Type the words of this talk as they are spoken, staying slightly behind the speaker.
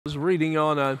I was reading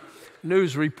on a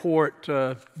news report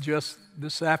just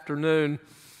this afternoon.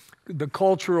 The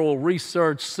Cultural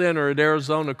Research Center at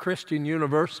Arizona Christian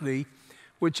University,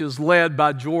 which is led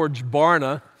by George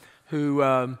Barna,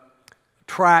 who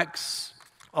tracks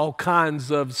all kinds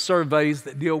of surveys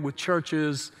that deal with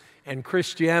churches and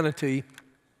Christianity.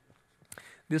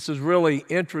 This is really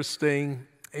interesting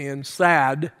and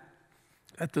sad.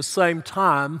 At the same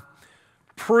time,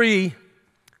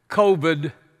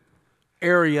 pre-COVID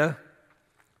area,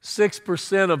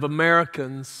 6% of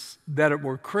Americans that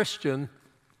were Christian,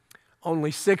 only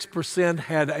 6%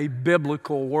 had a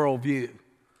biblical worldview.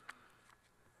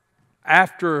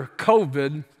 After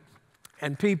COVID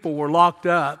and people were locked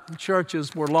up,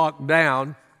 churches were locked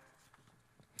down,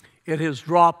 it has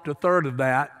dropped a third of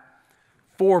that,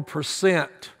 4%.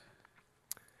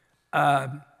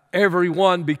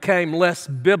 Everyone became less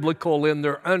biblical in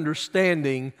their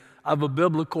understanding of a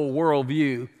biblical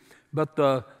worldview. But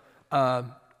the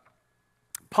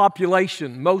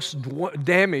population most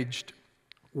damaged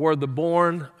were the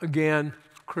born-again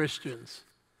Christians.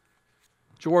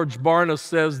 George Barna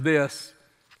says this.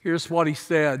 Here's what he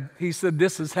said. He said,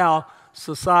 this is how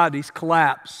societies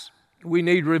collapse. We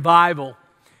need revival.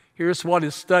 Here's what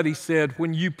his study said.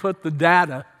 When you put the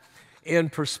data in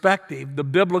perspective, the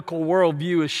biblical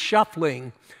worldview is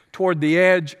shuffling toward the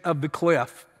edge of the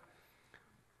cliff.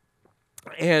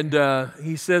 And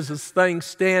he says, as things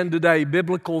stand today,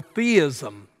 biblical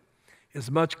theism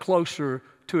is much closer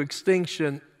to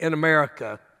extinction in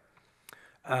America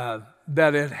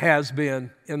than it has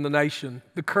been in the nation.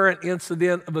 The current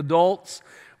incident of adults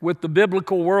with the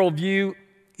biblical worldview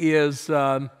is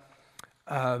the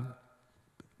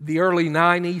early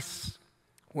 90s,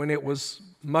 when it was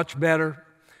much better.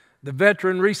 The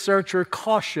veteran researcher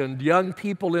cautioned young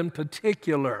people in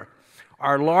particular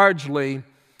are largely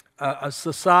a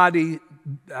society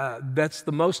that's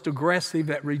the most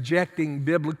aggressive at rejecting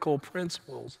biblical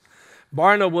principles.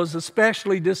 Barna was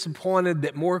especially disappointed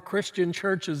that more Christian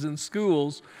churches and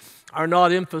schools are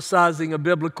not emphasizing a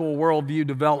biblical worldview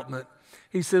development.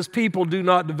 He says people do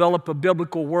not develop a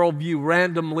biblical worldview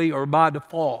randomly or by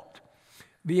default.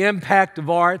 The impact of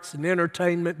arts and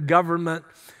entertainment, government,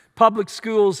 public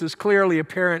schools is clearly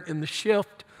apparent in the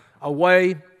shift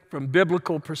away from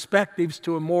biblical perspectives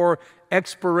to a more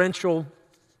experiential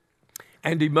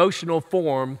and emotional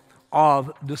form of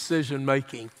decision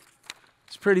making.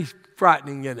 It's pretty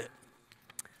frightening, isn't it?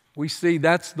 We see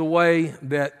that's the way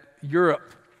that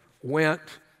Europe went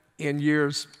in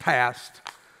years past.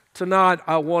 Tonight,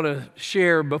 I want to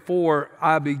share, before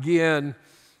I begin,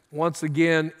 once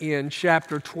again in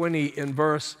chapter 20 in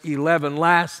verse 11.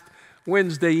 Last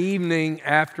Wednesday evening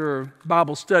after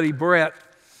Bible study, Brett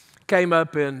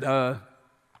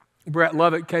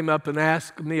Lovett came up and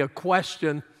asked me a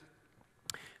question.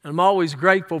 I'm always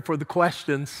grateful for the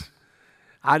questions.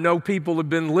 I know people have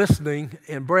been listening,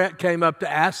 and Brett came up to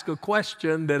ask a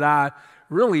question that I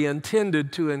really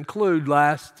intended to include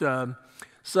last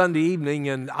Sunday evening,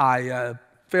 and I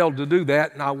failed to do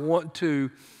that, and I want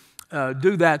to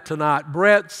do that tonight.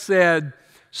 Brett said,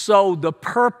 so the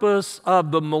purpose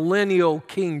of the millennial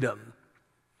kingdom,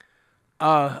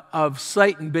 of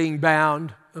Satan being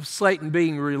bound, of Satan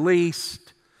being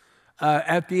released,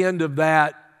 at the end of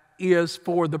that is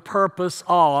for the purpose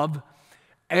of,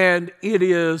 and it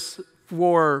is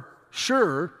for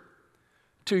sure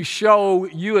to show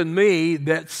you and me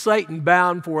that Satan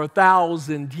bound for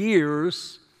 1,000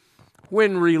 years,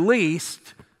 when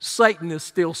released, Satan is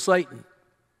still Satan.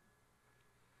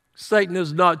 Satan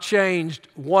has not changed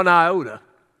one iota.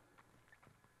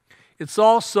 It's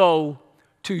also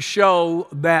to show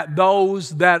that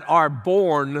those that are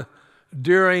born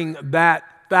during that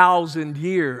 1,000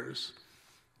 years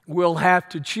will have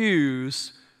to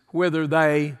choose whether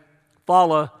they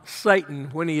follow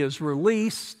Satan when he is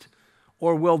released,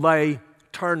 or will they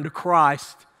turn to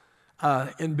Christ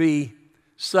and be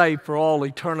saved for all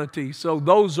eternity. So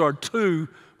those are two,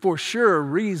 for sure,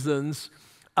 reasons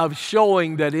of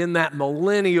showing that in that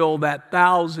millennial, that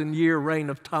 1,000-year reign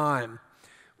of time,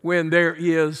 when there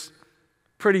is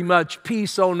pretty much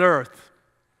peace on earth,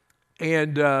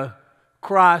 and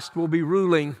Christ will be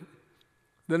ruling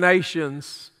the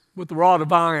nations with a rod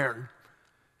of iron.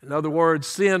 In other words,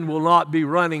 sin will not be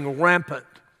running rampant,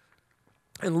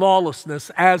 and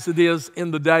lawlessness as it is in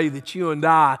the day that you and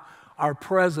I are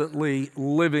presently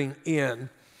living in.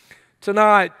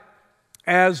 Tonight,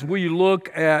 as we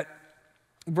look at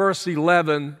verse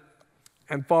 11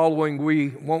 and following, we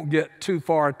won't get too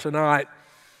far tonight,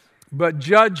 but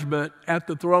judgment at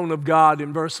the throne of God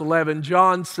in verse 11.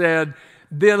 John said,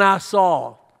 then I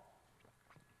saw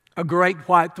a great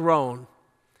white throne,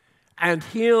 and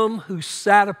him who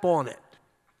sat upon it.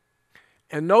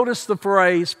 And notice the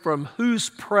phrase, from whose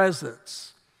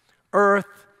presence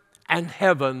earth and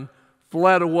heaven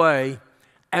fled away,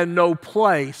 and no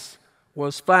place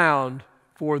was found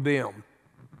for them.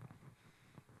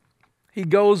 He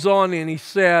goes on and he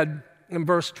said in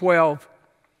verse 12,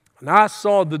 and I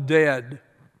saw the dead,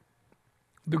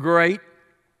 the great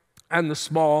and the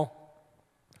small,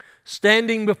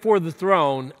 standing before the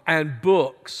throne, and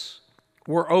books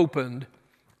were opened,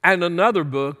 and another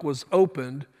book was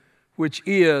opened, which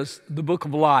is the book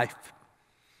of life.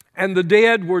 And the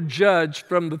dead were judged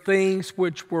from the things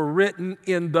which were written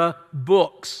in the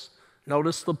books.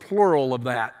 Notice the plural of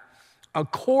that.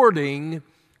 According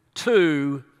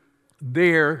to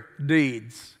their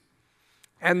deeds.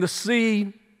 And the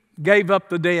sea gave up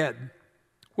the dead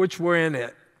which were in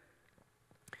it.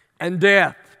 And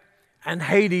death and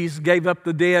Hades gave up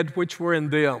the dead which were in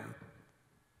them.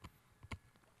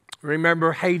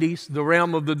 Remember Hades, the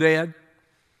realm of the dead?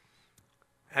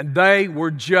 And they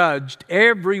were judged,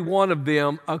 every one of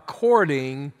them,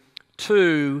 according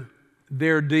to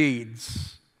their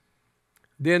deeds.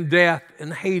 Then death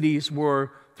and Hades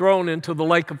were thrown into the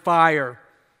lake of fire.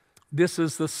 This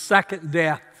is the second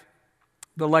death,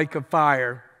 the lake of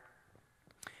fire.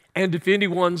 And if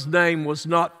anyone's name was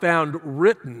not found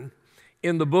written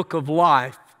in the book of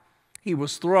life, he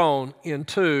was thrown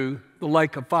into the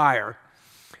lake of fire.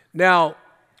 Now,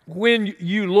 when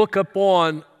you look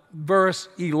upon verse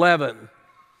 11,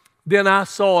 then I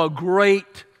saw a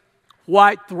great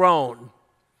white throne.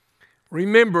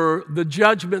 Remember, the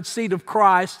judgment seat of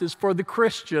Christ is for the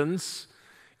Christians.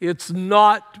 It's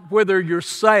not whether you're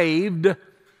saved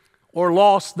or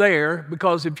lost there,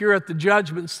 because if you're at the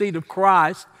judgment seat of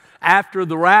Christ after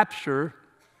the rapture,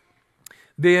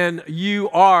 then you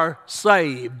are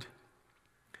saved.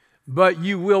 But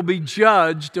you will be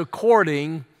judged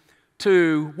according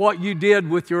to what you did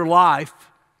with your life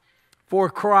for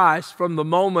Christ from the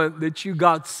moment that you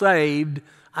got saved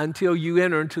until you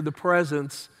enter into the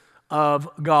presence of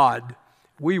God.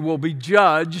 We will be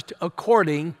judged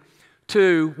according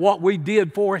to what we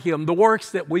did for Him, the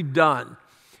works that we've done.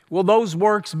 Will those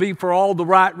works be for all the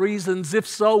right reasons? If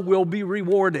so, we'll be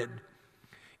rewarded.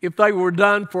 If they were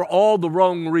done for all the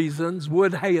wrong reasons,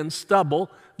 wood, hay, and stubble,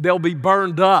 they'll be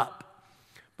burned up.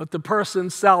 But the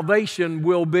person's salvation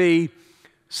will be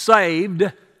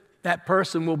saved. That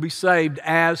person will be saved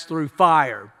as through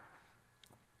fire.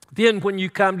 Then when you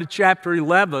come to chapter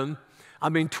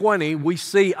 20, we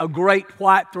see a great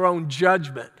white throne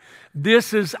judgment.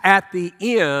 This is at the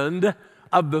end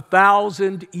of the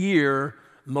 1,000-year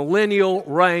millennial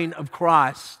reign of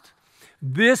Christ.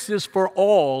 This is for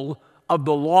all of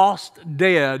the lost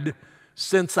dead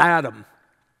since Adam.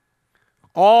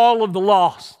 All of the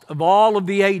lost of all of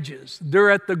the ages,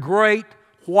 they're at the great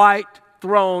white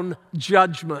throne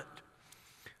judgment.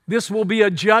 This will be a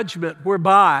judgment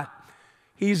whereby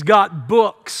He's got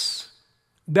books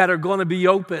that are going to be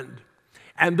opened,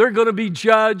 and they're going to be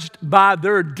judged by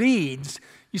their deeds.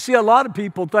 You see, a lot of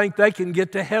people think they can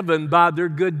get to heaven by their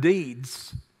good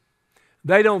deeds.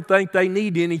 They don't think they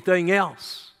need anything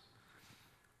else.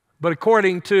 But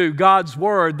according to God's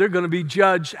Word, they're going to be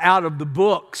judged out of the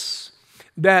books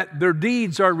that their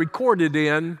deeds are recorded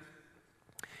in,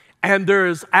 and there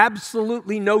is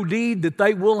absolutely no deed that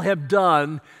they will have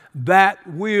done that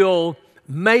will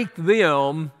make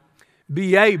them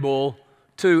be able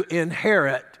to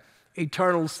inherit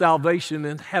eternal salvation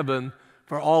in heaven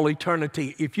for all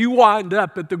eternity. If you wind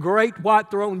up at the great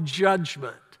white throne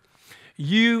judgment,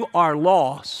 you are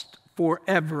lost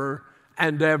forever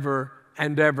and ever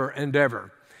and ever and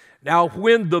ever. Now,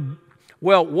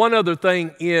 one other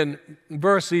thing in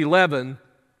verse 11,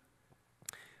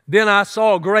 then I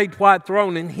saw a great white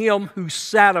throne and Him who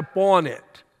sat upon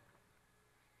it,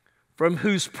 from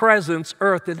whose presence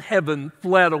earth and heaven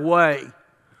fled away.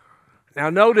 Now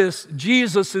notice,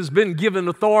 Jesus has been given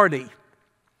authority.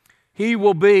 He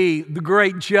will be the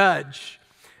great judge.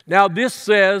 Now this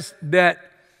says that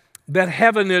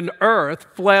heaven and earth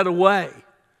fled away.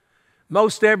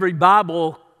 Most every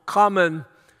Bible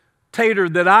commentator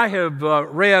that I have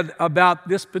read about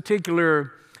this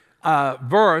particular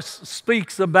verse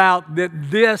speaks about that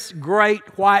this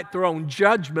great white throne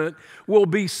judgment will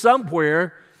be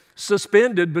somewhere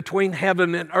suspended between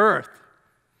heaven and earth,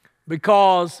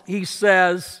 because he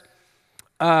says,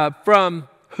 from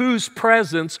whose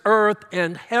presence earth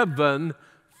and heaven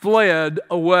fled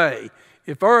away.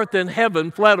 If earth and heaven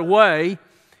fled away,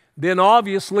 then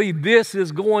obviously this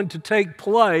is going to take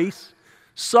place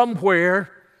somewhere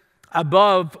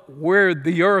above where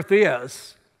the earth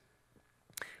is.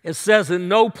 It says, and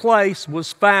no place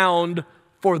was found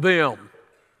for them.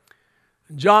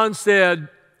 John said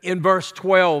in verse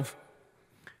 12,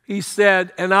 he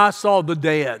said, "And I saw the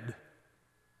dead,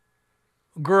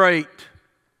 great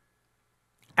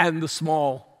and the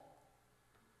small."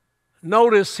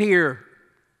 Notice here,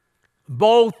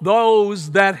 both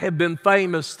those that have been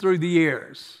famous through the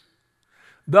years,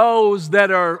 those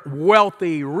that are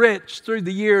wealthy, rich through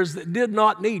the years that did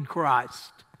not need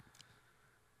Christ,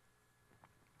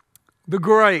 the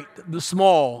great, the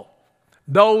small,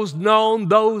 those known,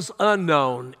 those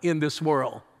unknown in this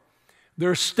world,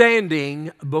 they're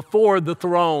standing before the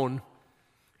throne,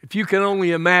 if you can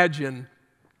only imagine,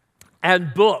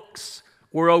 and books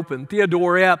were opened.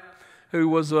 Theodore Epp, who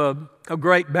was a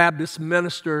great Baptist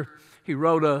minister, he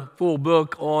wrote a full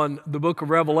book on the book of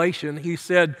Revelation. He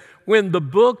said, when the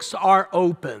books are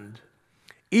opened,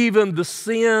 even the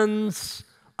sins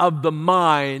of the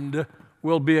mind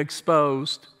will be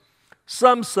exposed.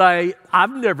 Some say,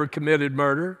 I've never committed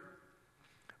murder,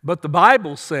 but the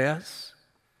Bible says,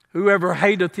 whoever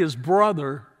hateth his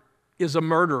brother is a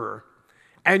murderer.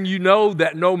 And you know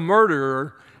that no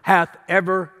murderer hath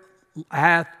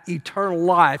eternal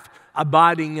life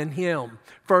abiding in him.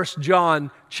 1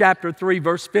 John chapter 3,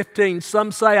 verse 15.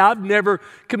 Some say, I've never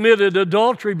committed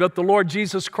adultery, but the Lord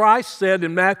Jesus Christ said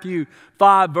in Matthew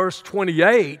 5, verse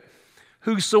 28,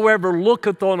 whosoever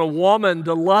looketh on a woman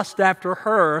to lust after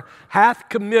her hath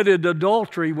committed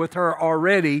adultery with her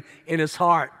already in his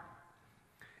heart.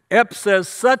 Epp says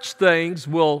such things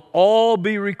will all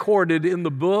be recorded in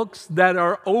the books that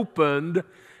are opened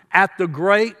at the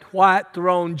great white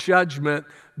throne judgment.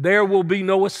 There will be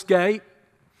no escape.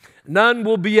 None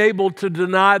will be able to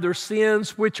deny their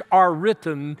sins which are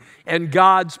written in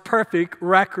God's perfect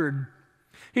record.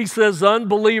 He says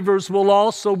unbelievers will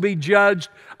also be judged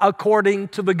according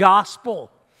to the gospel.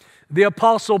 The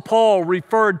Apostle Paul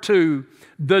referred to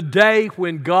the day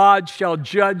when God shall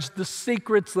judge the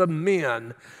secrets of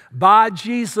men by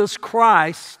Jesus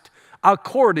Christ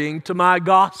according to my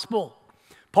gospel.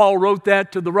 Paul wrote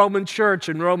that to the Roman church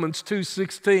in Romans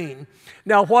 2:16.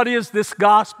 Now, what is this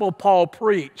gospel Paul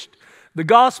preached? The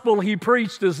gospel he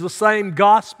preached is the same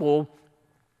gospel,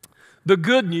 the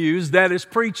good news that is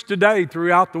preached today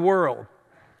throughout the world.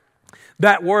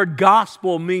 That word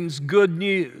gospel means good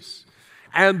news.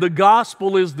 And the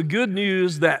gospel is the good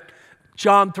news that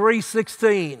John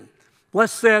 3:16.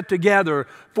 Let's say it together.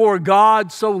 For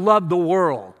God so loved the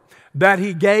world that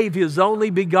he gave his only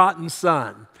begotten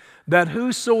Son, that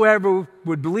whosoever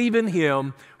would believe in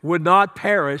him would not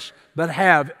perish, but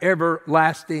have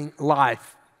everlasting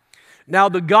life. Now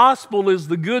the gospel is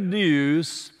the good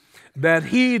news that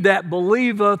he that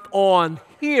believeth on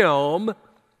him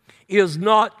is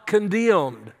not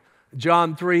condemned.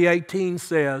 John 3:18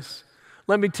 says.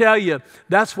 Let me tell you,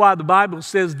 that's why the Bible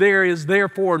says there is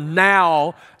therefore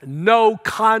now no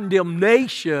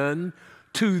condemnation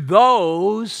to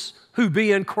those who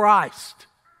be in Christ.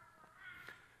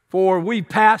 For we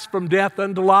pass from death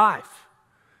unto life.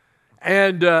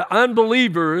 And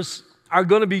unbelievers are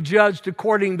going to be judged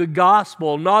according to the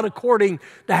gospel, not according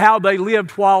to how they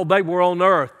lived while they were on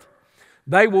earth.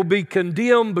 They will be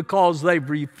condemned because they've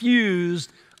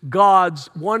refused God's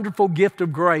wonderful gift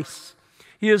of grace,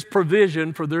 His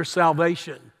provision for their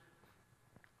salvation.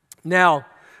 Now,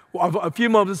 a few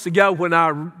moments ago when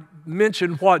I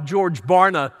mentioned what George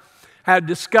Barna had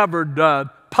discovered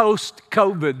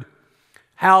post-COVID,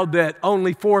 how that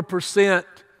only 4%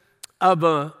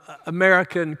 of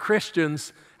American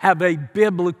Christians have a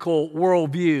biblical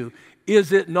worldview.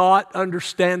 Is it not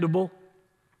understandable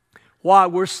why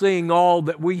we're seeing all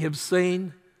that we have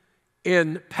seen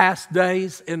in past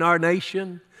days in our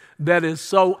nation that is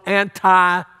so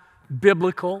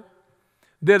anti-biblical,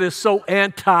 that is so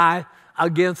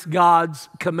against God's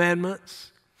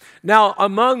commandments? Now,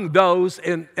 among those,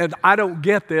 and I don't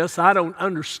get this, I don't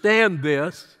understand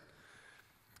this,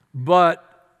 but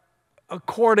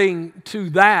according to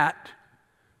that,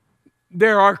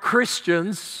 there are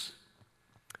Christians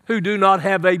who do not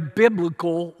have a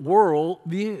biblical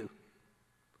worldview.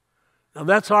 Now,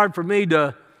 that's hard for me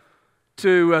to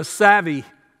savvy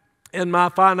in my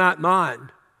finite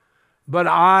mind, but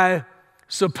I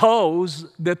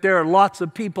suppose that there are lots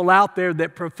of people out there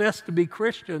that profess to be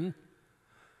Christian,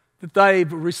 that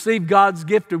they've received God's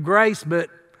gift of grace, but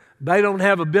they don't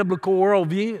have a biblical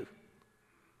worldview.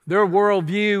 Their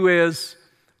worldview is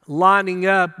lining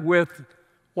up with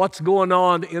what's going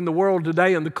on in the world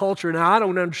today in the culture. Now, I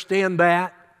don't understand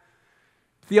that.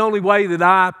 The only way that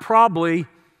I probably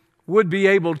would be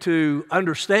able to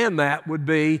understand that would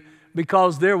be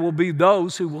because there will be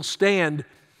those who will stand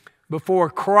before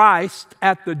Christ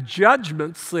at the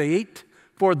judgment seat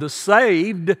for the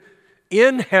saved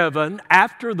in heaven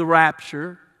after the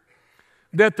rapture.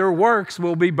 that their works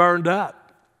will be burned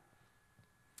up.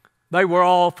 They were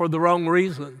all for the wrong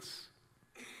reasons.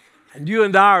 And you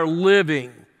and I are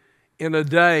living in a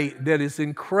day that is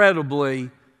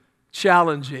incredibly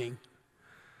challenging.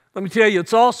 Let me tell you,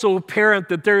 it's also apparent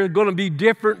that there are going to be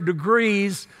different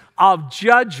degrees of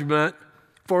judgment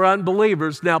for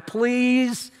unbelievers. Now,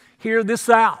 please hear this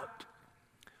out.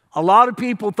 A lot of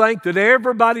people think that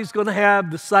everybody's going to have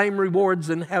the same rewards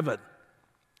in heaven.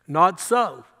 Not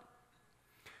so.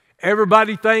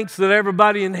 Everybody thinks that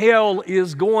everybody in hell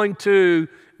is going to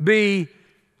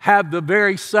have the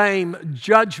very same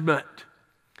judgment.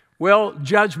 Well,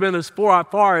 judgment as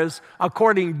far as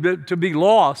according to be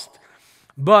lost.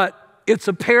 But it's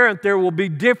apparent there will be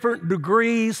different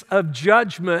degrees of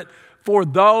judgment for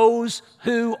those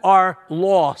who are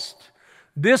lost.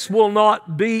 This will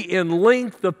not be in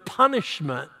length of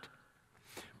punishment,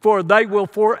 for they will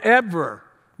forever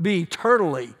be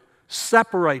eternally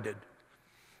separated,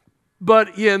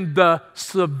 but in the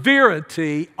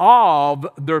severity of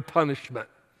their punishment.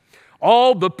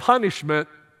 All the punishment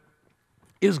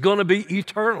is going to be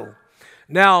eternal.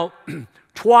 Now,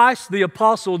 twice the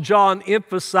Apostle John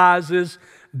emphasizes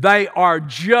they are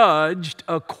judged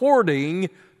according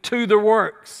to their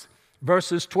works,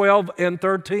 verses 12 and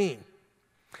 13.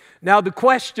 Now, the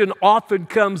question often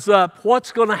comes up,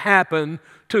 what's going to happen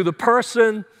to the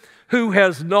person who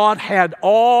has not had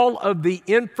all of the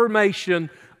information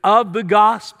of the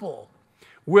gospel?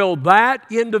 Will that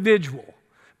individual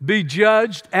be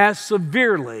judged as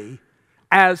severely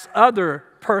as other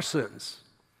persons?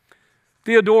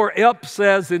 Theodore Epp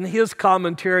says in his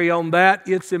commentary on that,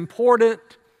 it's important,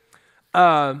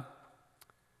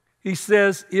 he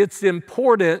says it's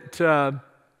important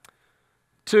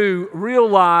to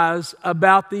realize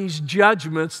about these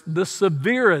judgments the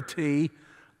severity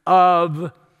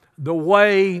of the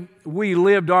way we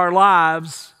lived our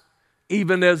lives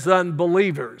even as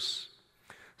unbelievers.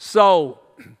 So,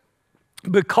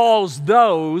 because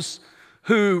those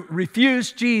who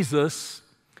refuse Jesus,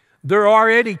 they're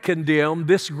already condemned,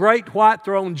 this great white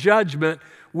throne judgment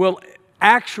will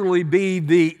actually be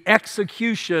the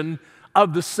execution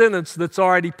of the sentence that's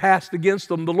already passed against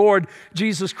them. The Lord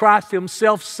Jesus Christ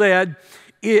himself said,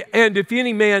 "And if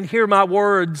any man hear my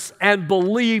words and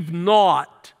believe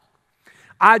not,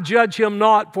 I judge him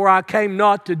not, for I came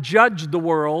not to judge the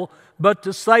world, but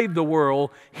to save the world.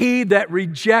 He that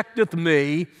rejecteth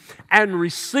me and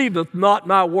receiveth not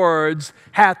my words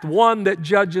hath one that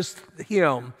judgeth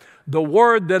him. The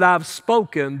word that I've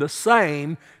spoken, the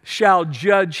same shall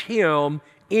judge him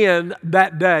in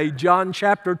that day." John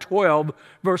chapter 12,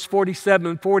 verse 47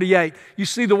 and 48. You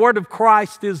see, the word of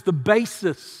Christ is the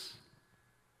basis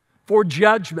for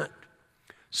judgment.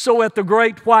 So at the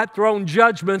great white throne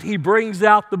judgment, he brings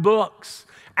out the books,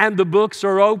 and the books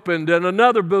are opened, and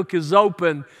another book is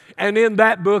opened, and in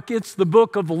that book, it's the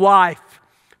book of life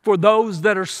for those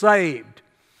that are saved.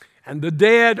 And the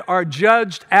dead are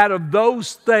judged out of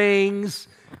those things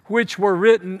which were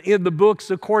written in the books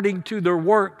according to their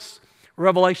works.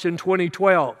 Revelation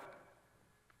 20:12.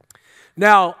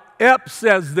 Now, Epp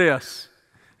says this.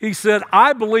 He said,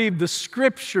 "I believe the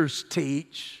Scriptures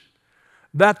teach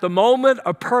that the moment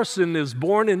a person is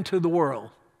born into the world,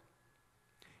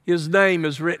 his name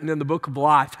is written in the book of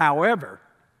life. However,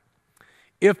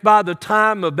 if by the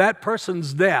time of that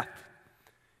person's death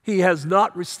he has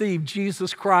not received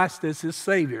Jesus Christ as his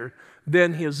Savior,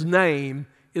 then his name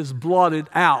is blotted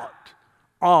out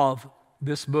of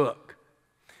this book,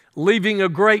 leaving a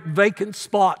great vacant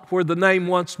spot where the name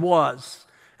once was.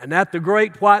 And at the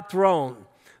great white throne,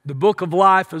 the book of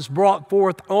life is brought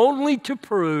forth only to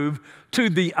prove to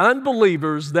the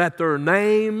unbelievers that their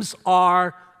names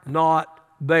are not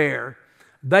there.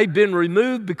 They've been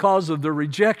removed because of the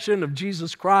rejection of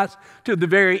Jesus Christ to the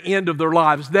very end of their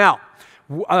lives." Now,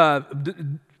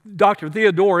 Dr.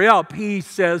 Theodore Epp, he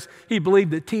says he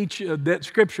believed that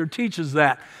Scripture teaches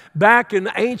that. Back in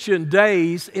ancient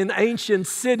days, in ancient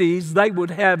cities, they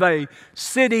would have a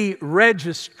city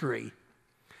registry.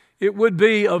 It would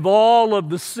be of all of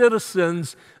the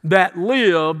citizens that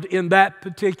lived in that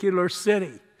particular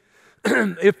city.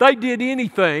 If they did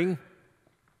anything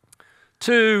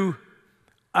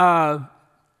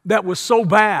that was so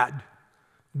bad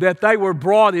that they were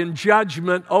brought in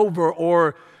judgment over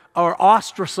or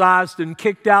ostracized and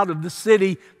kicked out of the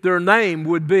city, their name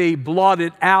would be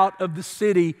blotted out of the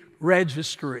city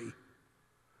registry.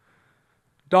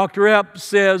 Dr. Epp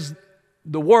says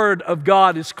the word of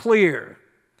God is clear,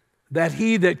 that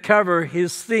he that cover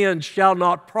his sins shall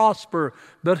not prosper,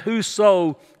 but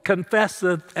whoso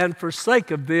confesseth and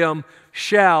forsaketh them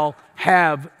shall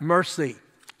have mercy.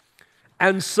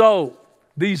 And so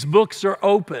these books are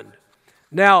opened.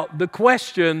 Now, the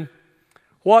question,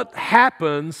 what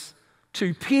happens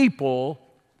to people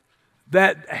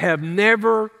that have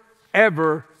never,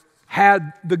 ever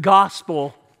had the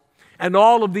gospel and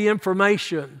all of the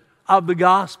information of the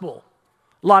gospel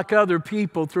like other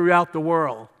people throughout the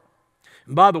world?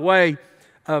 And by the way,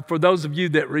 for those of you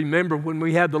that remember when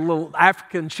we had the little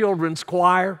African children's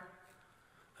choir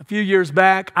a few years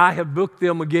back, I have booked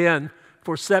them again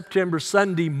for September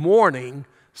Sunday morning,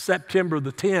 September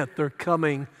the 10th. They're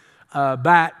coming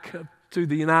back to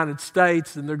the United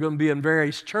States, and they're going to be in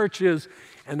various churches.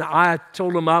 And I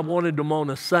told them I wanted them on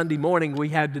a Sunday morning. We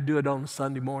had to do it on a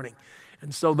Sunday morning.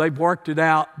 And so they've worked it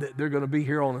out that they're going to be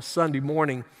here on a Sunday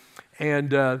morning.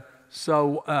 And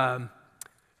so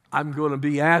I'm going to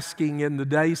be asking in the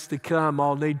days to come,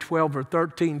 I'll need 12 or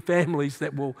 13 families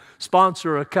that will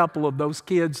sponsor a couple of those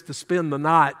kids to spend the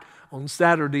night on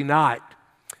Saturday night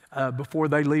before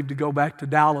they leave to go back to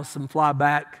Dallas and fly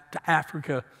back to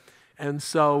Africa. And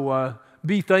so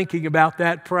be thinking about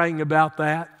that, praying about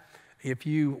that. If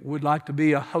you would like to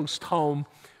be a host home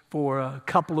for a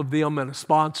couple of them and a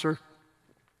sponsor.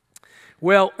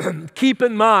 Well, keep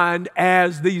in mind,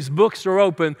 as these books are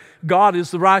open, God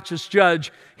is the righteous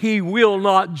judge. He will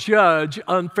not judge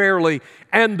unfairly.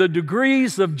 And the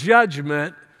degrees of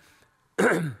judgment,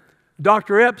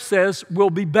 Dr. Epps says,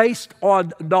 will be based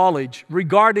on knowledge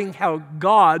regarding how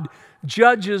God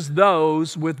judges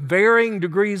those with varying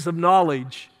degrees of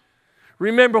knowledge.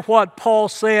 Remember what Paul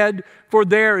said, "For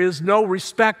there is no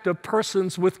respect of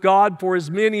persons with God, for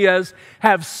as many as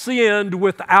have sinned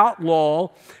without law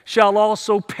shall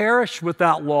also perish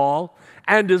without law,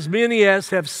 and as many as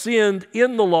have sinned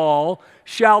in the law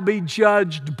shall be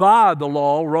judged by the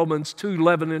law," Romans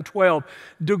 2:11 and 12.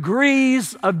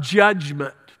 Degrees of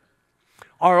judgment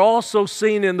are also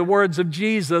seen in the words of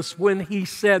Jesus when he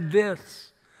said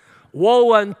this,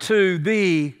 "Woe unto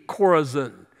thee,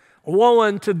 Chorazin! Woe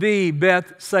unto thee,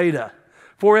 Bethsaida!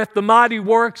 For if the mighty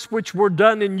works which were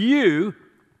done in you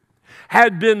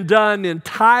had been done in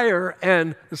Tyre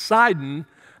and Sidon,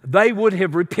 they would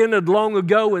have repented long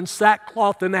ago in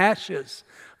sackcloth and ashes.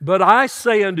 But I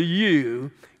say unto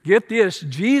you," get this,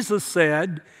 Jesus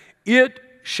said, "it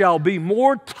shall be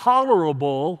more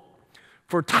tolerable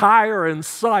for Tyre and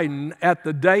Sidon at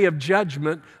the day of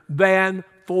judgment than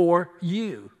for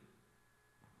you.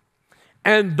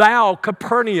 And thou,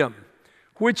 Capernaum,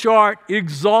 which art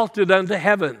exalted unto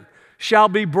heaven, shall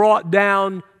be brought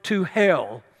down to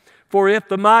hell. For if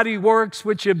the mighty works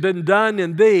which have been done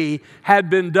in thee had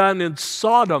been done in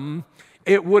Sodom,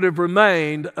 it would have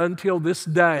remained until this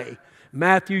day."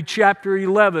 Matthew chapter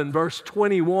 11, verse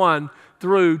 21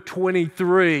 through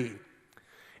 23.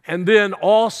 And then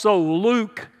also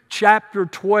Luke chapter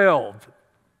 12,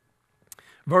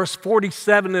 verse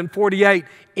 47 and 48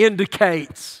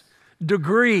 indicates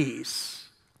degrees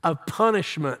of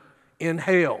punishment in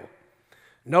hell.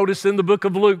 Notice in the book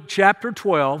of Luke chapter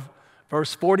 12,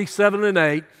 verse 47 and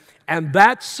 8, "And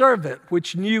that servant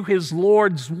which knew his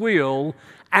Lord's will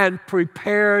and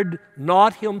prepared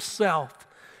not himself,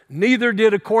 neither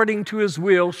did according to his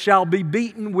will, shall be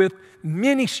beaten with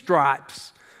many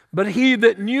stripes. But he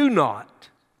that knew not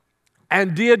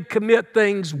and did commit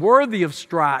things worthy of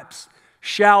stripes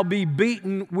shall be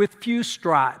beaten with few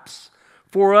stripes.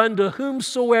 For unto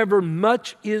whomsoever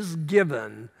much is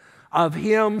given, of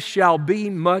him shall be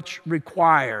much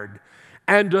required.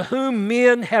 And to whom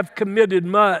men have committed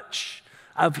much,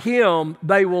 of him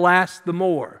they will ask the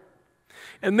more."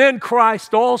 And then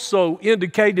Christ also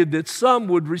indicated that some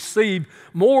would receive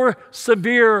more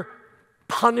severe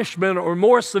punishment or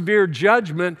more severe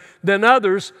judgment than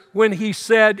others when he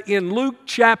said in Luke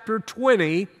chapter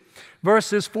 20,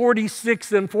 verses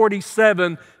 46 and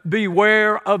 47,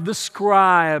 "Beware of the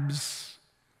scribes,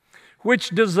 which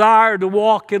desire to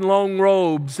walk in long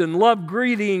robes and love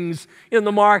greetings in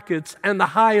the markets and the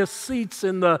highest seats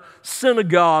in the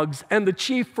synagogues and the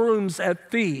chief rooms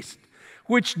at feast,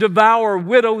 which devour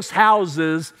widows'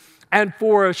 houses and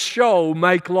for a show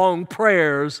make long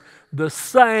prayers. The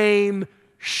same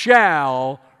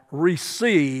shall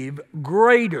receive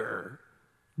greater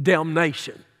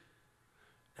damnation."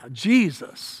 Now,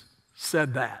 Jesus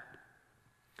said that.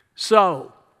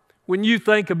 So, when you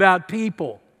think about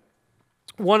people,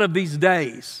 one of these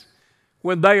days,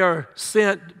 when they are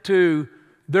sent to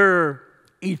their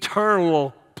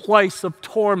eternal place of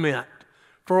torment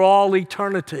for all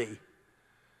eternity,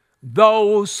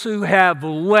 those who have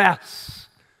less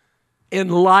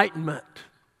enlightenment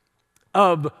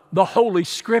of the Holy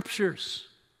Scriptures,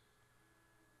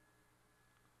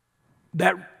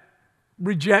 that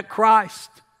reject Christ,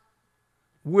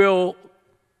 will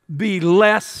be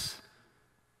less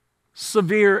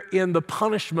severe in the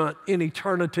punishment in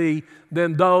eternity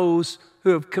than those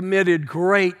who have committed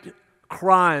great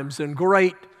crimes and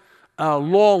great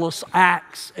lawless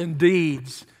acts and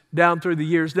deeds down through the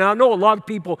years. Now, I know a lot of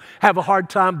people have a hard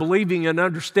time believing and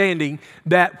understanding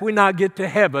that when I get to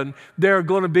heaven, there are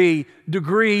going to be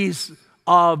degrees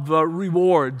of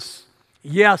rewards.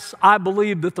 Yes, I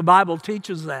believe that the Bible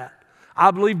teaches that.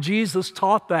 I believe Jesus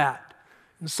taught that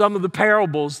in some of the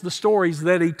parables, the stories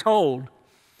that he told.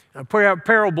 A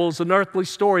parable is an earthly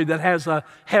story that has a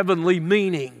heavenly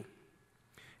meaning.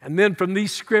 And then from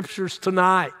these scriptures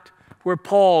tonight, where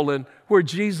Paul and where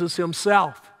Jesus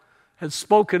himself has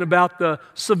spoken about the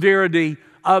severity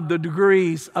of the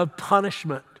degrees of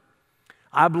punishment,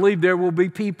 I believe there will be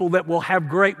people that will have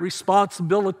great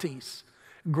responsibilities,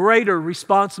 greater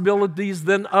responsibilities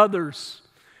than others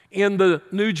in the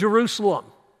New Jerusalem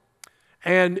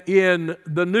and in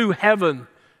the new heaven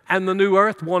and the new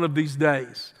earth one of these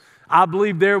days. I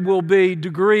believe there will be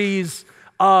degrees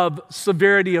of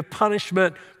severity of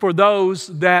punishment for those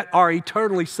that are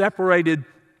eternally separated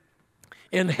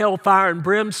in hellfire and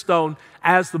brimstone,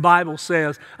 as the Bible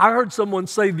says. I heard someone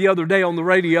say the other day on the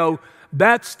radio,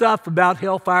 that stuff about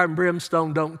hellfire and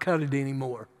brimstone don't cut it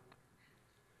anymore.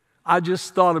 I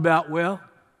just thought about, well,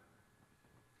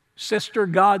 sister,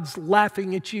 God's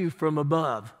laughing at you from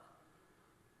above.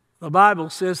 The Bible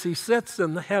says he sits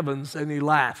in the heavens and he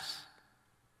laughs.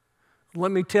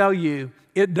 Let me tell you,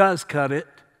 it does cut it.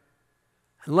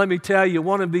 And let me tell you,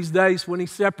 one of these days when he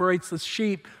separates the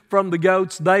sheep from the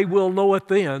goats, they will know it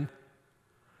then.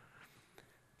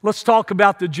 Let's talk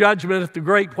about the judgment at the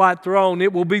great white throne.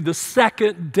 It will be the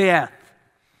second death.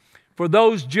 For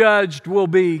those judged will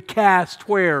be cast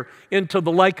where? Into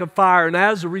the lake of fire. And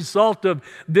as a result of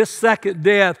this second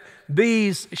death,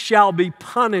 these shall be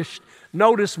punished,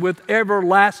 notice, with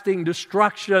everlasting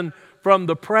destruction from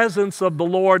the presence of the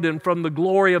Lord and from the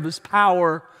glory of his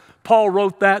power. Paul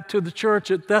wrote that to the church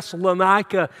at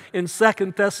Thessalonica in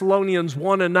 2 Thessalonians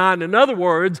 1 and 9. In other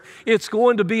words, it's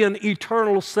going to be an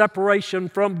eternal separation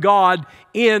from God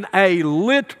in a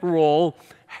literal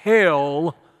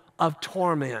hell of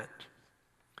torment.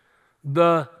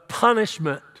 The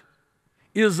punishment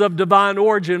is of divine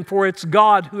origin, for it's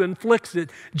God who inflicts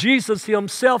it. Jesus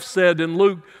himself said in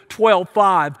Luke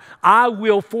 12:5, I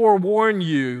will forewarn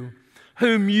you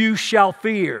whom you shall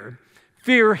fear.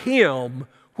 Fear him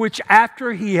which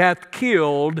after he hath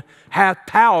killed hath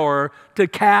power to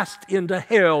cast into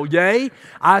hell. Yea,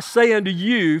 I say unto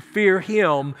you, fear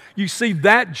him. You see,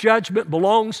 that judgment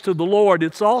belongs to the Lord.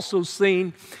 It's also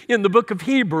seen in the book of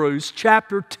Hebrews,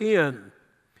 chapter 10,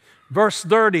 verse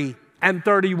 30 and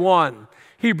 31.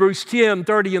 Hebrews 10,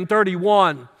 30 and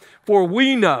 31. For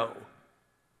we know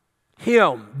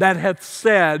him that hath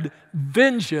said,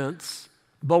 vengeance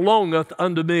belongeth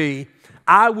unto me.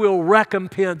 I will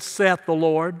recompense, saith the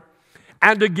Lord.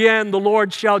 And again, the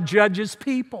Lord shall judge his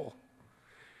people.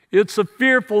 It's a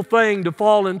fearful thing to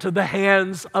fall into the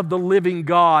hands of the living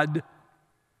God.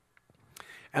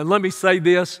 And let me say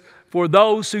this, for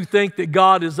those who think that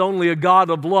God is only a God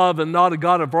of love and not a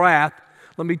God of wrath,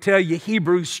 let me tell you,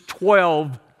 Hebrews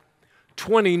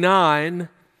 12:29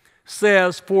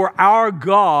 says, for our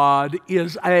God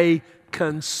is a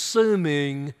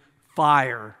consuming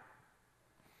fire.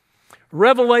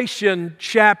 Revelation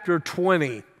chapter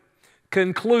 20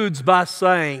 concludes by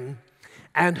saying,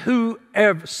 and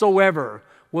whosoever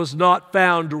was not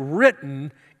found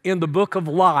written in the book of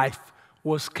life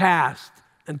was cast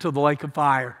into the lake of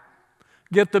fire.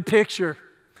 Get the picture.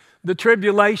 The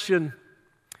tribulation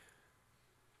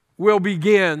will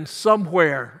begin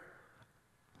somewhere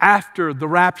after the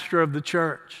rapture of the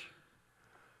church.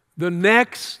 The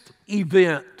next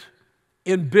event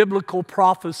in biblical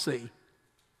prophecy,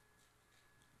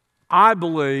 I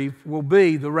believe, will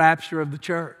be the rapture of the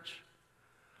church.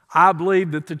 I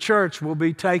believe that the church will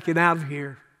be taken out of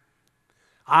here.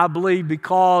 I believe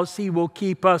because he will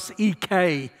keep us,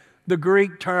 ek, the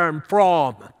Greek term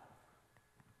from,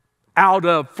 out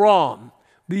of, from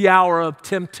the hour of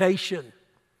temptation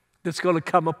that's going to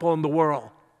come upon the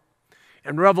world.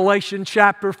 In Revelation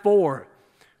chapter 4,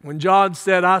 when John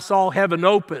said, I saw heaven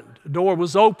opened, the door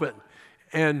was open,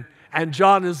 and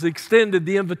John has extended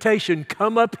the invitation,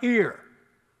 come up here.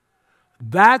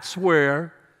 That's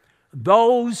where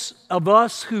those of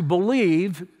us who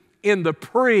believe in the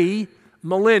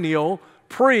pre-millennial,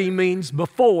 pre means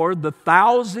before, the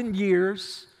 1,000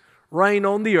 years reign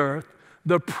on the earth,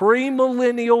 the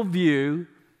pre-millennial view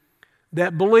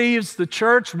that believes the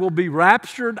church will be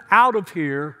raptured out of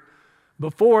here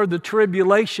before the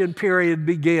tribulation period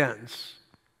begins.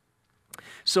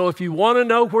 So if you want to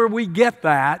know where we get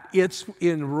that, it's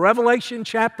in Revelation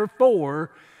chapter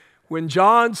 4, when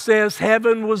John says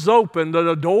heaven was opened, that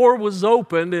a door was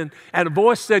opened, and a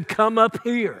voice said, "Come up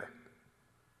here."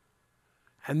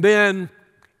 And then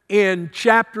in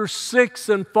chapter 6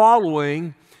 and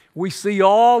following, we see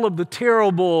all of the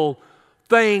terrible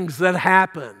things that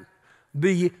happen.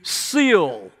 The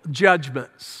seal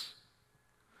judgments.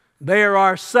 There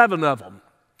are 7 of them.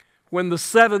 When the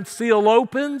 7th seal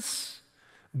opens,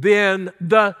 then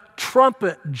the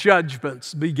trumpet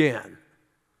judgments begin.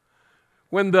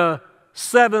 When the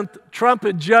 7th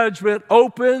trumpet judgment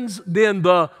opens, then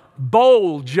the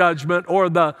bowl judgment, or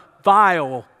the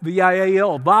vial,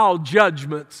 V-I-A-L, vial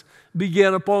judgments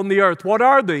begin upon the earth. What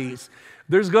are these?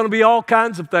 There's going to be all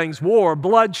kinds of things: war,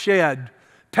 bloodshed,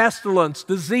 pestilence,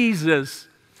 diseases,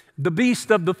 the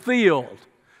beast of the field,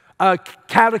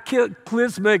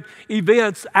 cataclysmic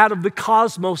events out of the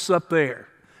cosmos up there,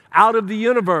 out of the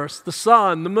universe, the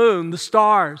sun, the moon, the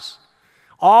stars.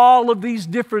 All of these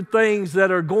different things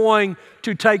that are going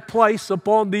to take place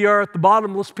upon the earth. The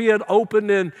bottomless pit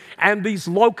opened, and these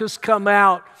locusts come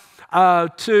out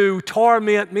to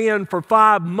torment men for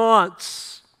 5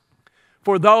 months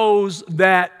for those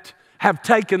that have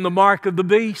taken the mark of the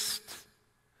beast.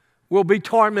 Will be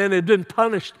tormented and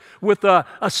punished with a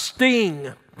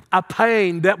sting, a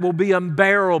pain that will be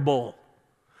unbearable.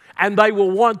 And they will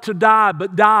want to die,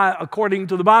 but die according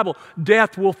to the Bible.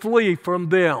 Death will flee from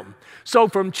them. So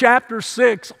from chapter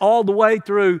 6 all the way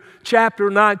through chapter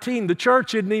 19, the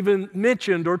church isn't even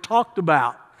mentioned or talked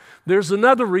about. There's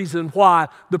another reason why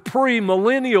the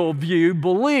premillennial view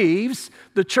believes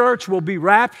the church will be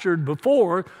raptured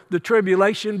before the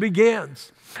tribulation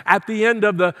begins. At the end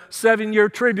of the 7-year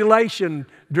tribulation,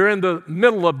 during the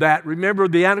middle of that, remember,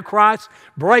 the Antichrist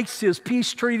breaks his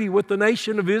peace treaty with the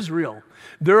nation of Israel.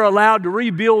 They're allowed to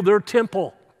rebuild their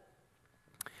temple.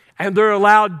 And they're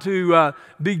allowed to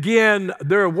begin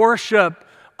their worship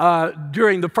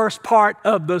during the first part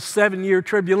of the 7-year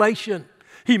tribulation.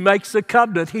 He makes a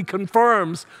covenant. He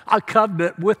confirms a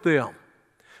covenant with them.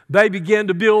 They begin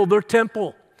to build their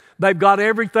temple. They've got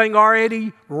everything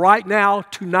already right now,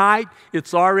 tonight.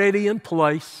 It's already in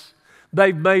place.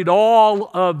 They've made all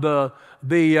of the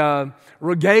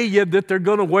regalia that they're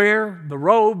going to wear, the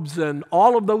robes and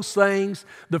all of those things.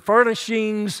 The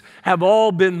furnishings have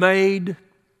all been made.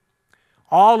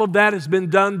 All of that has been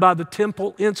done by the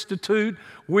Temple Institute.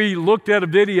 We looked at a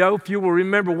video, if you will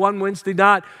remember, one Wednesday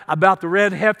night about the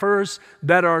red heifers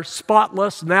that are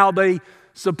spotless. Now they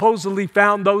supposedly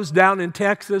found those down in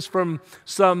Texas from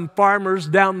some farmers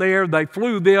down there. They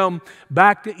flew them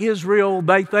back to Israel.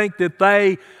 They think that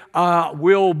they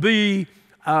will be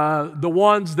the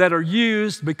ones that are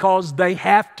used because they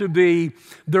have to be,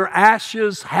 their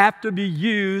ashes have to be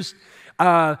used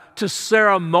to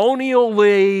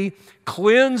ceremonially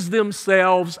cleanse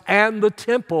themselves and the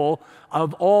temple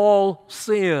of all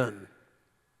sin.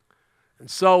 And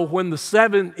so when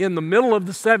in the middle of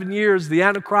the 7 years, the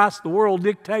Antichrist, the world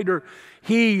dictator,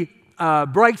 he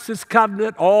breaks his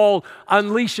covenant,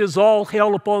 unleashes all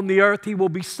hell upon the earth. He will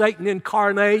be Satan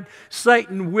incarnate.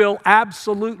 Satan will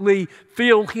absolutely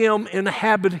fill him,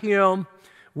 inhabit him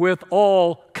with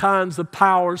all kinds of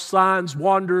powers, signs,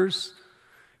 wonders.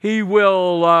 He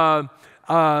will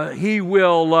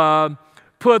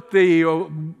put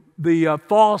the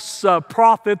false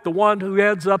prophet, the one who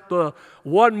heads up the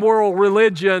one world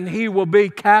religion, he will be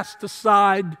cast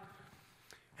aside.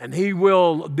 And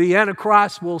the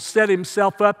Antichrist will set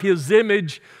himself up, his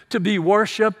image, to be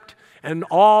worshiped. And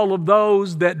all of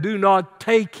those that do not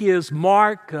take his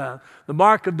mark, the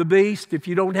mark of the beast, if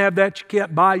you don't have that, you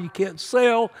can't buy, you can't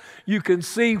sell. You can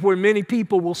see where many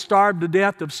people will starve to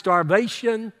death of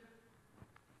starvation.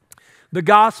 The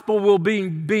gospel will be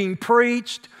being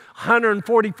preached.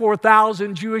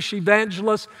 144,000 Jewish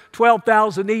evangelists,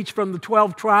 12,000 each from the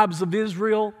 12 tribes of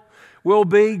Israel will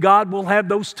be. God will have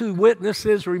those 2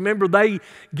 witnesses. Remember, they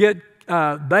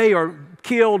are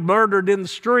killed, murdered in the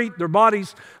street. Their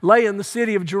bodies lay in the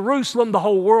city of Jerusalem. The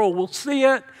whole world will see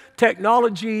it.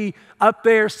 Technology up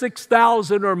there,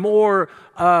 6,000 or more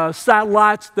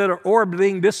satellites that are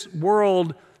orbiting this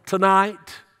world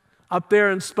tonight. Up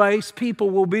there in space, people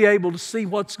will be able to see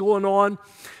what's going on.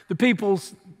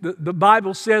 The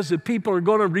Bible says that people are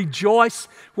going to rejoice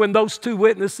when those 2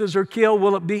 witnesses are killed.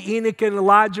 Will it be Enoch and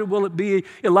Elijah? Will it be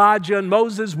Elijah and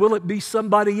Moses? Will it be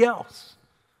somebody else?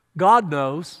 God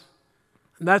knows.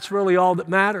 And that's really all that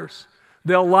matters.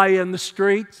 They'll lay in the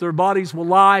streets. Their bodies will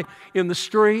lie in the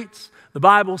streets. The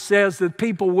Bible says that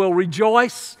people will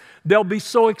rejoice. They'll be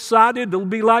so excited, it'll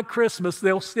be like Christmas.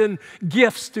 They'll send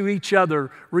gifts to each other,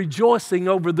 rejoicing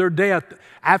over their death.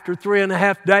 After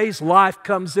 3.5 days, life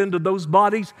comes into those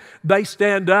bodies. They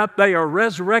stand up. They are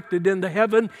resurrected into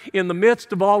heaven in the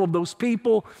midst of all of those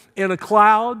people in a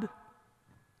cloud.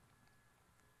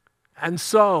 And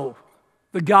so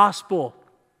the gospel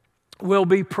will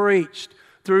be preached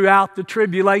throughout the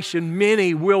tribulation.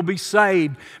 Many will be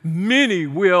saved. Many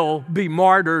will be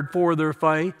martyred for their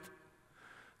faith.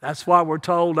 That's why we're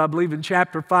told, I believe in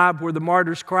chapter 5, where the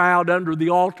martyrs cry out under the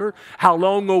altar, "How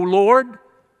long, O Lord?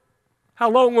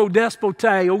 How long, O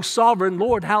despote, O sovereign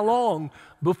Lord? How long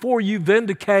before you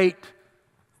vindicate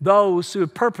those who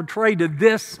have perpetrated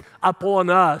this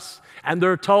upon us?" And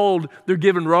they're told, they're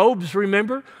given robes,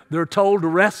 remember? They're told to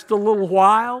rest a little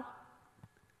while.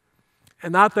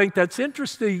 And I think that's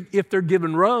interesting if they're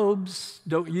given robes,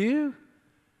 don't you?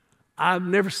 I've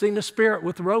never seen a spirit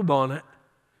with a robe on it.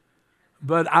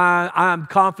 But I'm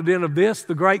confident of this,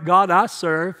 the great God I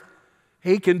serve,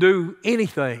 He can do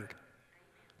anything.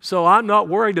 So I'm not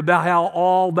worried about how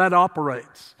all that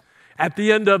operates. At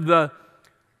the end of the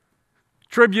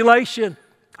tribulation,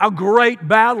 a great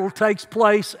battle takes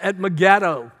place at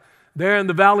Megiddo, there in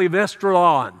the valley of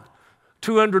Esdraelon.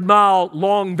 200-mile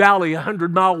long valley,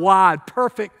 100-mile wide,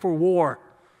 perfect for war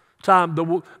time.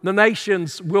 The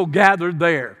nations will gather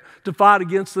there to fight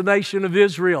against the nation of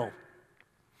Israel.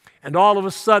 And all of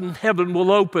a sudden, heaven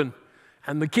will open,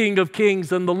 and the King of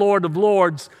Kings and the Lord of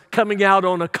Lords coming out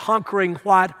on a conquering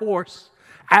white horse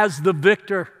as the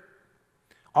victor.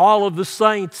 All of the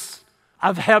saints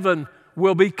of heaven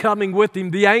will be coming with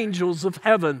Him, the angels of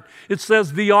heaven. It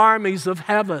says the armies of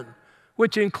heaven,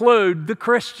 which include the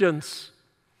Christians,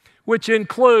 which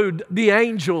include the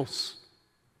angels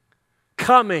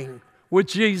coming with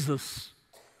Jesus.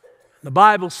 The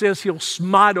Bible says He'll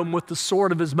smite them with the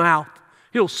sword of His mouth.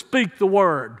 He'll speak the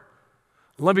word.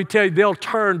 Let me tell you, they'll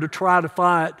turn to try to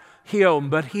fight Him,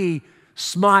 but He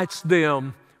smites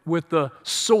them with the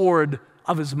sword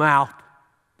of His mouth,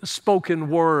 the spoken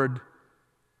word.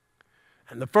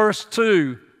 And the first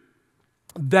two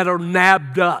that are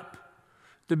nabbed up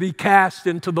to be cast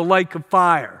into the lake of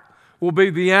fire will be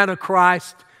the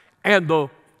Antichrist and the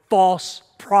false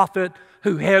prophet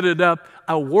who headed up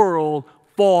a world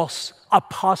false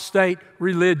apostate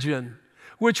religion,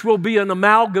 which will be an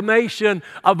amalgamation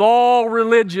of all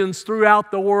religions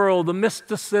throughout the world, the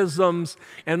mysticisms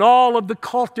and all of the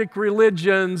cultic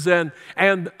religions, and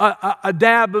a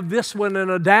dab of this one and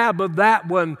a dab of that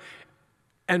one.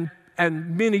 And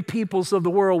many peoples of the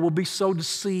world will be so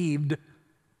deceived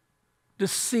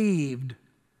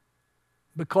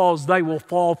because they will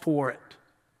fall for it.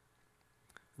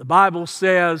 The Bible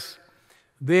says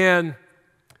then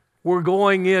we're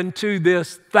going into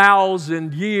this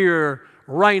 1,000-year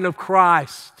reign of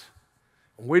Christ.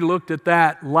 We looked at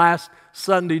that last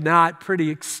Sunday night pretty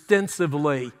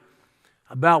extensively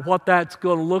about what that's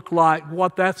going to look like,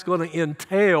 what that's going to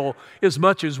entail as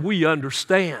much as we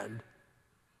understand.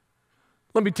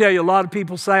 Let me tell you, a lot of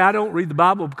people say, I don't read the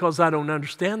Bible because I don't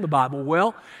understand the Bible.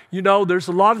 Well, you know, there's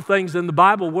a lot of things in the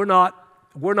Bible we're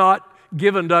not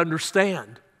given to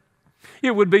understand.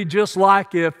 It would be just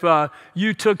like if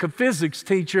you took a physics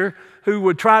teacher who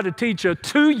would try to teach a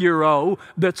 2-year-old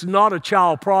that's not a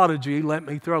child prodigy, let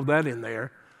me throw that in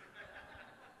there,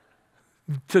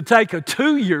 to take a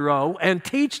 2-year-old and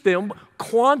teach them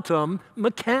quantum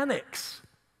mechanics.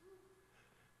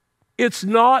 It's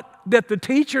not that the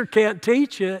teacher can't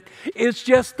teach it, it's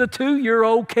just the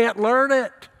 2-year-old can't learn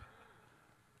it.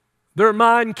 Their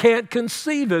mind can't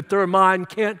conceive it, their mind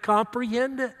can't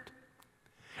comprehend it.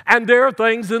 And there are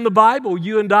things in the Bible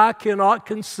you and I cannot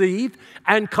conceive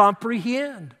and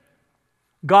comprehend.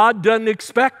 God doesn't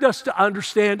expect us to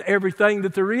understand everything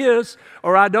that there is,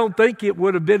 or I don't think it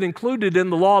would have been included in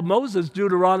the law of Moses,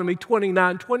 Deuteronomy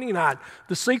 29:29.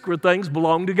 The secret things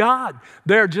belong to God.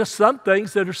 There are just some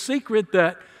things that are secret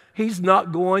that He's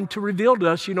not going to reveal to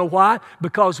us. You know why?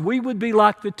 Because we would be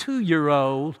like the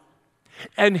 2-year-old,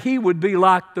 and He would be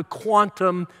like the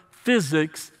quantum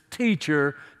physics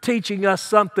teacher, teaching us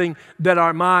something that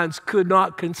our minds could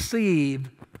not conceive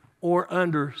or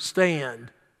understand.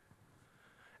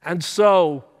 And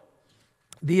so,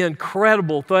 the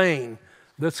incredible thing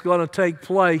that's going to take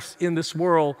place in this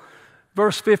world,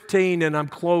 verse 15, and I'm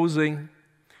closing,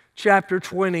 chapter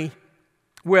 20.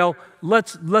 Well,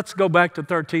 let's go back to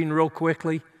 13 real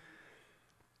quickly.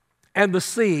 And the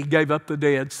sea gave up the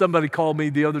dead. Somebody called me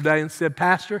the other day and said,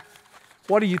 Pastor,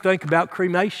 what do you think about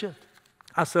cremation?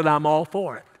 I said, I'm all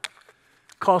for it.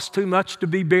 Costs too much to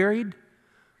be buried.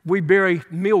 We bury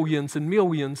millions and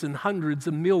millions and hundreds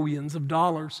of millions of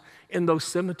dollars in those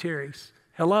cemeteries.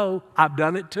 Hello, I've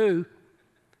done it too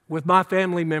with my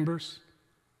family members.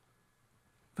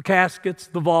 The caskets,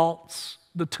 the vaults,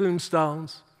 the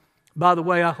tombstones. By the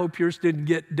way, I hope yours didn't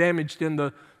get damaged in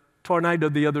the tornado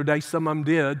the other day. Some of them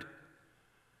did.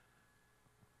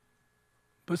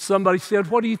 But somebody said,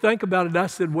 what do you think about it? I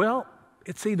said, well,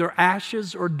 it's either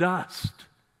ashes or dust.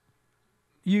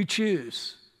 You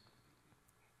choose.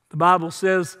 The Bible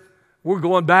says we're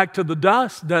going back to the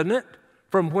dust, doesn't it?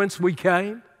 From whence we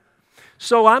came.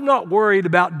 So I'm not worried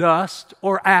about dust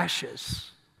or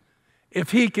ashes.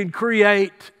 If He can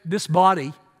create this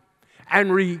body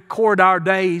and record our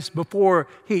days before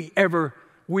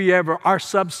our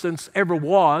substance ever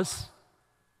was,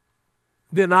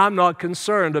 then I'm not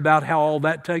concerned about how all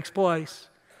that takes place.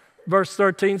 Verse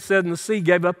 13 said, and the sea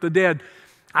gave up the dead.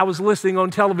 I was listening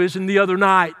on television the other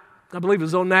night. I believe it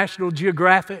was on National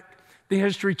Geographic, the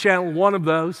History Channel, one of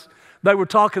those. They were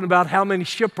talking about how many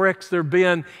shipwrecks there have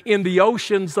been in the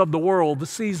oceans of the world, the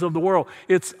seas of the world.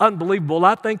 It's unbelievable.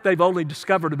 I think they've only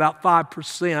discovered about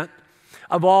 5%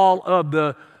 of all of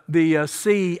the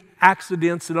sea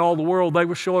accidents in all the world. They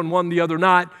were showing one the other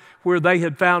night where they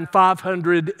had found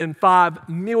 $505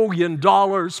 million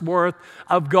worth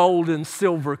of gold and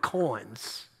silver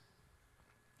coins.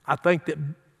 I think that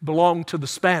belonged to the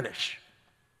Spanish.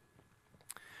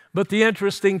 But the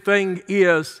interesting thing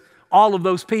is, all of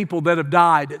those people that have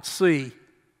died at sea,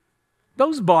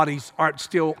 those bodies aren't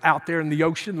still out there in the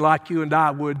ocean like you and I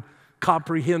would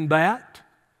comprehend that.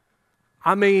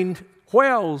 I mean,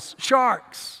 whales,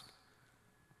 sharks.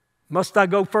 Must I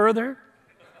go further?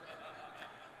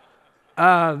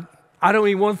 I don't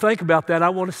even want to think about that. I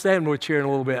want a sandwich here in a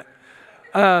little bit.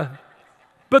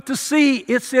 But the sea,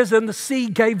 it says, and the sea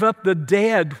gave up the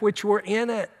dead which were in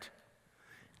it.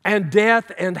 And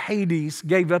death and Hades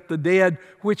gave up the dead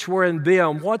which were in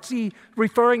them. What's he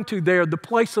referring to there? The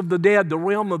place of the dead, the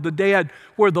realm of the dead,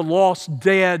 where the lost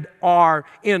dead are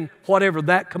in whatever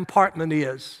that compartment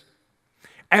is.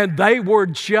 And they were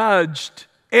judged,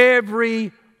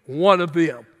 every one of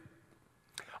them,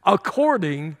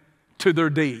 according to their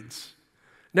deeds.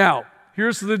 Now,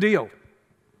 here's the deal.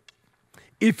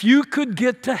 If you could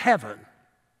get to heaven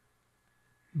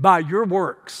by your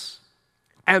works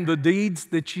and the deeds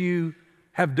that you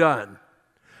have done,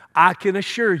 I can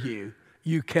assure you,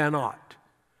 you cannot.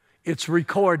 It's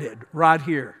recorded right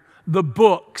here. The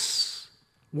books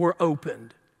were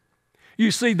opened.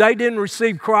 You see, they didn't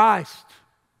receive Christ,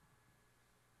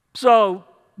 so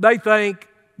they think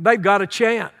they've got a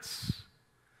chance.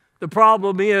 The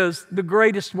problem is, the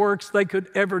greatest works they could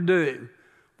ever do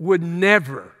would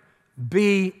never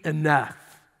be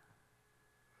enough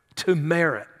to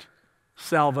merit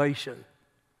salvation.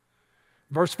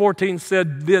 Verse 14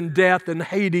 said, then death and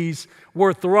Hades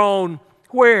were thrown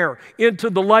where? Into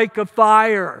the lake of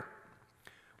fire.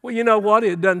 Well, you know what?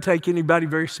 It doesn't take anybody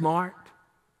very smart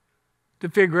to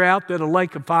figure out that a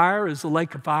lake of fire is a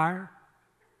lake of fire.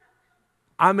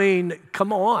 I mean,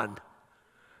 come on.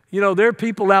 You know, there are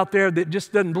people out there that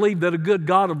just doesn't believe that a good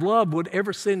God of love would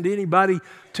ever send anybody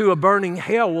to a burning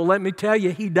hell. Well, let me tell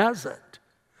you, He doesn't.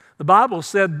 The Bible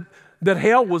said that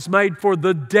hell was made for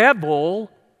the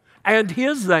devil and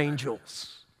his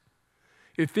angels.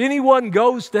 If anyone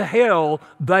goes to hell,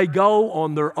 they go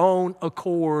on their own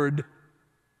accord.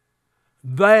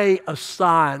 They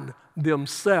assign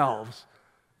themselves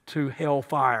to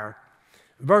hellfire.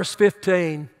 Verse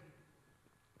 15,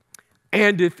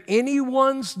 and if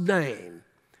anyone's name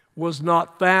was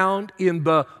not found in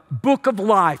the book of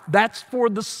life, that's for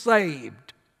the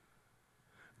saved.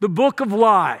 The book of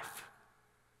life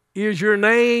is your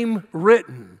name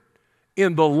written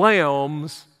in the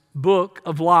Lamb's book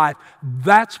of life.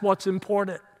 That's what's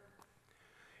important.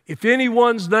 If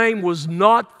anyone's name was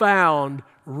not found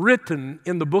written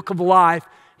in the book of life,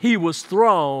 he was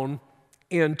thrown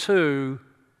into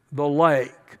the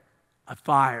lake of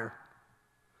fire.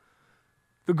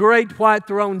 The great white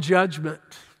throne judgment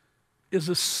is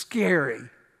a scary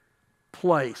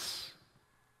place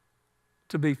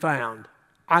to be found.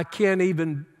 I can't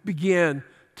even begin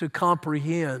to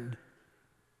comprehend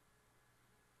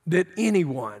that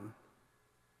anyone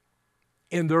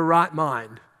in their right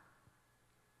mind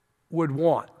would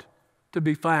want to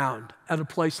be found at a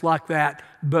place like that,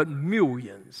 but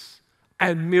millions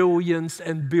and millions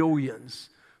and billions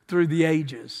through the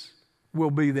ages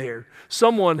will be there.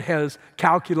 Someone has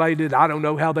calculated, I don't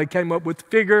know how they came up with the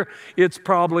figure, it's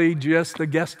probably just a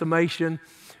guesstimation,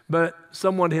 but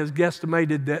someone has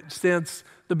guesstimated that since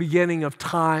the beginning of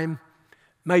time,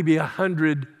 maybe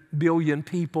 100 billion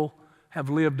people have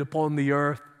lived upon the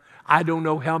earth. I don't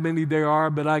know how many there are,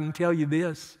 but I can tell you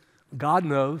this, God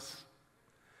knows.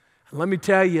 And let me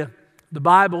tell you, The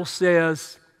Bible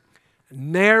says,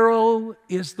 narrow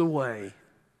is the way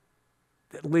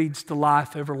that leads to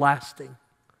life everlasting.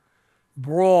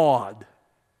 Broad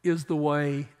is the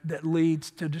way that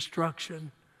leads to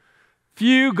destruction.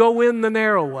 Few go in the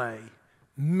narrow way.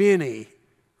 Many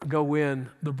go in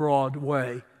the broad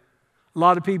way. A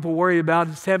lot of people worry about,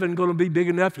 is heaven going to be big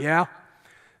enough? Yeah.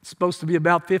 It's supposed to be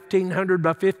about 1,500 by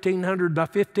 1,500 by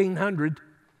 1,500.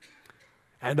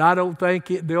 And I don't think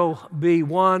there'll be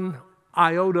one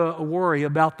iota of worry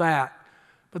about that.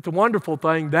 But the wonderful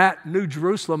thing, that New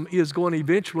Jerusalem is going to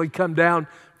eventually come down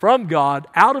from God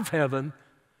out of heaven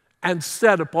and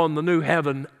set upon the new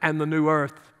heaven and the new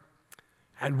earth.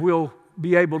 And we'll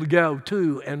be able to go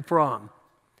to and from.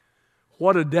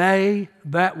 What a day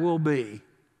that will be.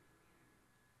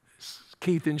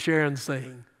 Keith and Sharon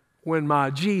sing, when my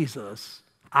Jesus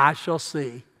I shall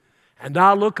see, and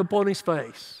I look upon his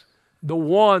face, the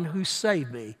one who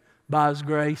saved me by his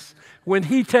grace, when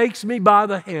he takes me by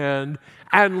the hand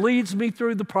and leads me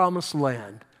through the promised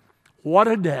land. What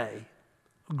a day,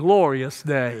 a glorious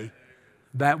day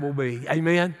that will be.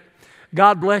 Amen.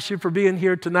 God bless you for being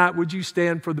here tonight. Would you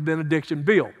stand for the benediction?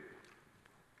 Bill.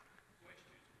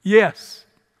 Yes.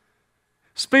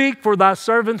 Speak, for thy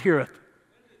servant heareth.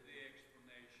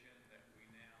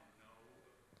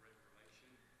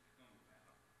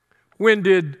 When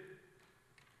did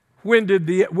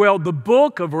the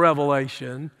book of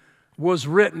Revelation was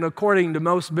written, according to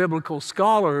most biblical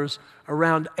scholars,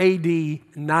 around AD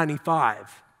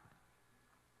 95.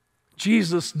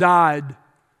 Jesus died,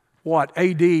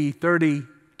 AD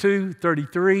 32,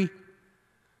 33?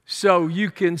 So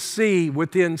you can see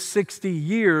within 60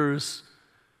 years,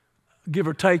 give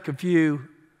or take a few,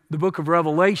 the book of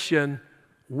Revelation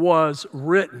was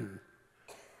written.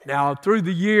 Now, through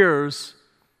the years,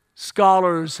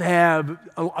 scholars have,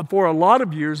 for a lot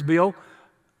of years, Bill,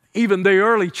 even the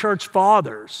early church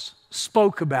fathers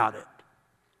spoke about it.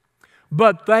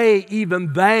 But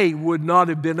even they would not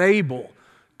have been able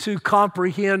to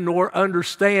comprehend nor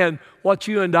understand what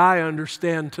you and I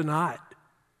understand tonight,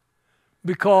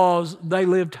 because they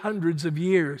lived hundreds of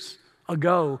years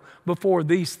ago before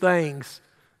these things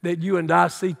that you and I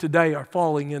see today are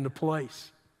falling into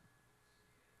place.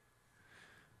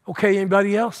 Okay,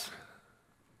 anybody else?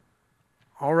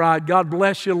 All right, God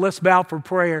bless you. Let's bow for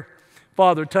prayer.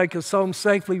 Father, take us home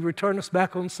safely. Return us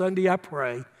back on Sunday, I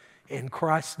pray. In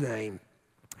Christ's name,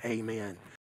 amen.